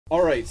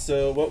Alright,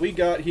 so what we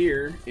got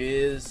here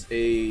is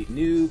a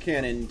new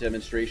cannon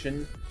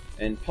demonstration,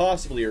 and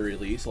possibly a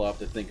release. I'll have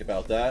to think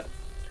about that.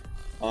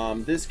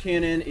 This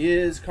cannon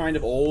is kind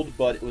of old,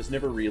 but it was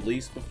never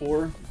released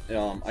before.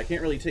 I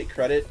can't really take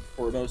credit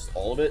for most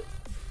all of it.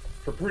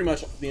 For pretty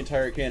much the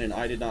entire cannon,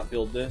 I did not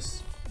build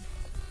this.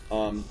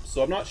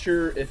 So I'm not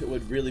sure if it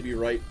would really be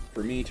right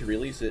for me to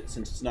release it,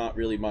 since it's not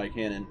really my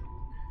cannon.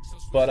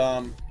 But,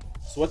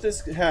 so what this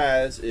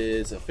has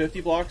is a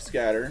 50 block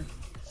scatter.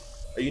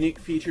 A unique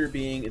feature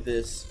being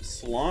this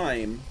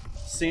slime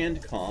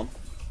sand comp,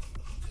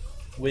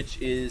 which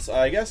is,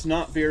 I guess,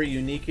 not very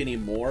unique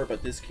anymore,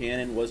 but this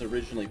cannon was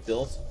originally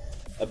built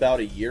about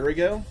a year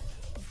ago.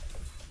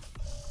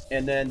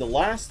 And then the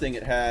last thing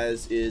it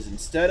has is,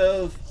 instead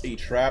of a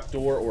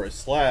trapdoor or a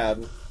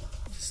slab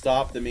to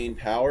stop the main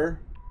power,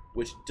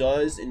 which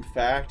does in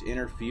fact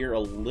interfere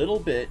a little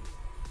bit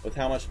with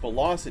how much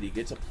velocity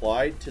gets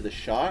applied to the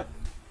shot,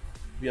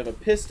 we have a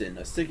piston,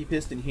 a sticky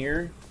piston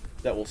here,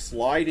 that will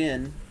slide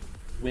in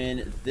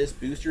when this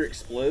booster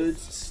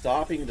explodes,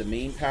 stopping the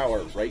main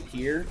power right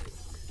here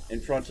in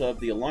front of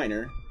the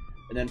aligner,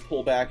 and then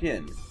pull back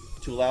in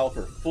to allow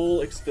for full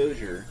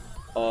exposure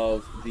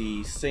of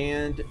the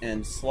sand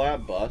and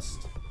slab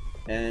bust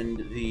and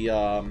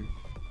the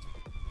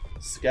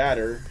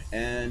scatter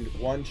and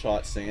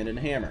one-shot sand and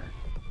hammer.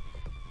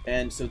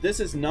 And so this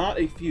is not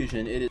a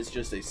fusion, it is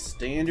just a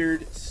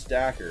standard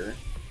stacker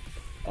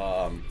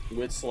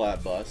with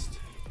slab bust.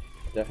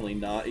 Definitely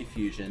not a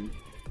fusion.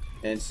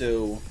 And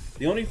so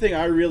the only thing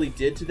I really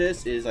did to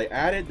this is I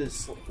added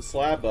this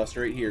slab bust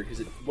right here because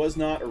it was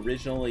not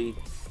originally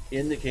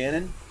in the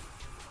cannon.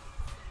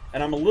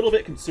 And I'm a little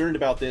bit concerned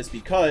about this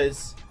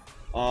because,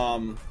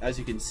 as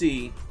you can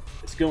see,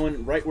 it's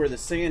going right where the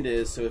sand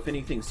is, so if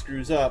anything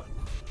screws up,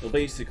 it'll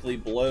basically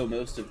blow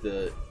most of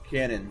the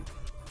cannon.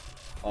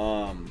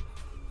 And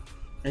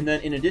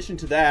then in addition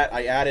to that,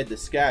 I added the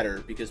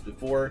scatter because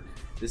before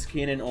this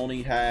cannon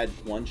only had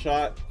one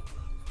shot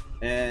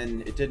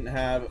and it didn't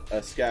have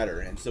a scatter.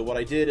 And so what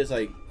I did is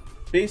I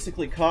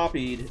basically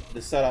copied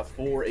the setup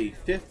for a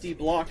 50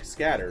 block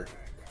scatter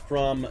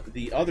from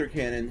the other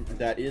cannon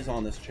that is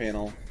on this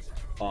channel,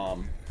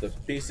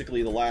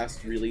 basically the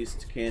last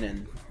released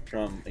cannon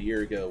from a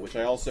year ago, which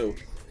I also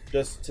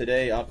just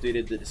today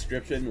updated the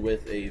description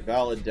with a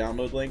valid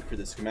download link for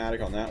the schematic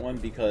on that one,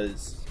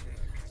 because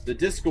the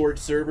Discord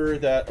server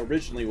that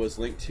originally was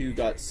linked to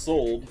got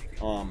sold,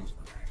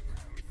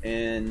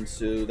 and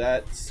so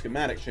that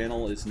schematic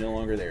channel is no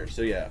longer there.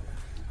 So yeah,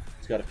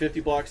 it's got a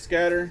 50 block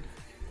scatter,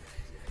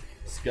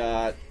 it's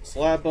got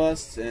slab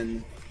busts,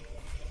 and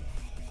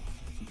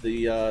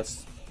the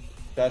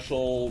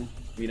special,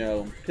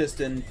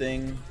 piston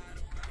thing,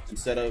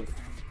 instead of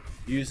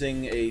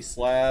using a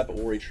slab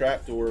or a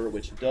trapdoor,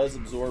 which does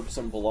absorb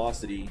some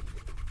velocity,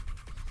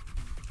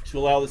 to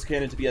allow this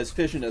cannon to be as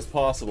efficient as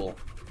possible.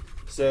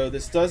 So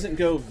this doesn't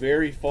go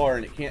very far,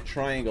 and it can't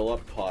triangle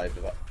up high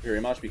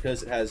very much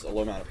because it has a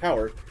low amount of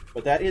power,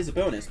 but that is a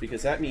bonus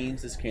because that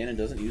means this cannon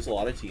doesn't use a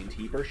lot of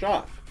TNT per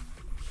shot.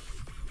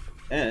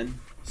 And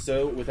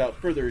so without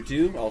further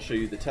ado, I'll show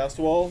you the test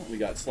wall. We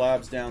got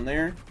slabs down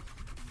there,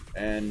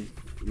 and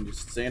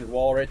just standard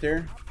wall right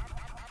there.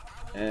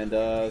 And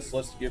so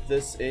let's give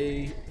this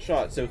a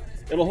shot. So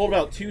it'll hold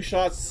about 2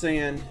 shots of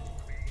sand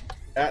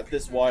at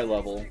this Y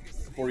level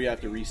before you have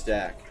to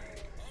restack.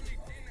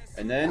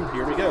 And then,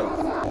 here we go.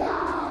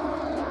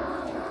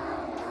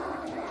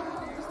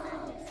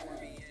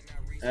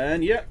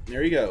 And yeah,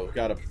 there you go.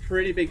 Got a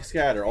pretty big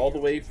scatter all the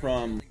way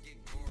from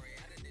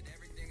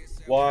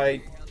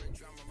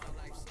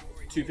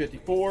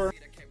Y254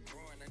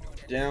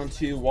 down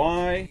to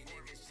Y,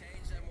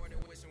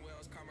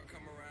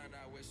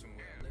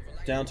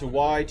 down to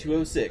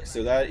Y206.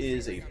 So that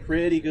is a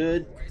pretty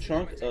good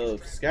chunk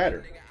of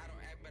scatter.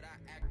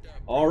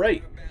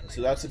 Alright,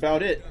 so that's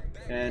about it.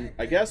 And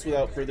I guess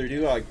without further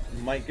ado, I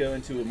might go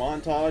into a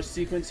montage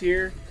sequence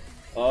here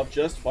of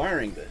just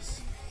firing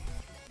this.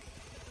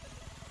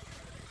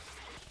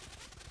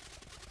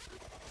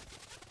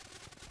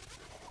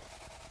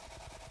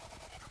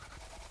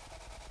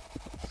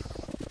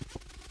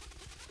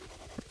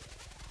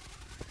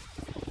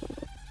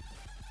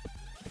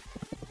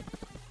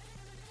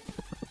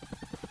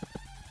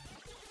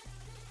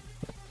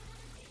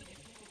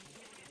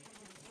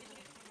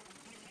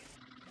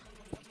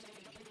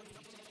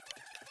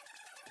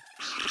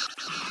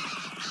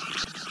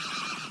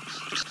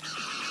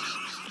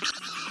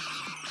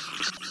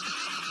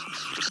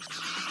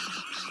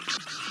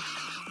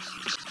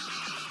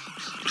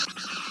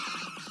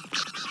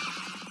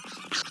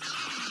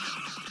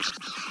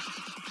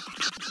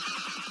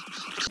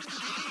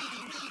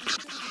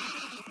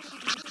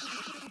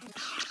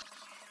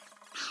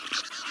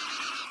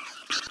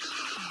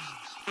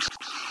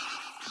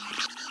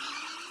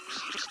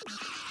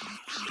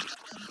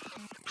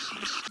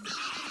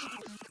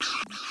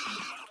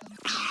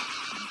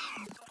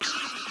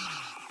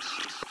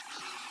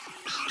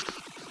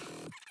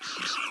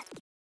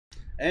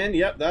 And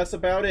yep, that's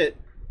about it.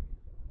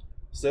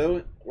 So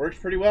it works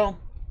pretty well.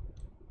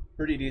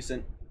 Pretty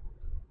decent.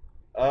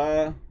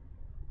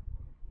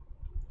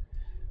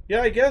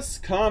 yeah, I guess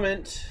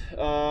comment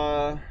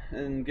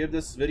and give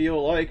this video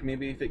a like.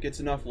 Maybe if it gets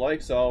enough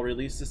likes, I'll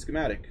release the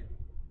schematic.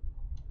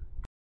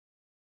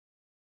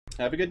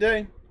 Have a good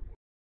day.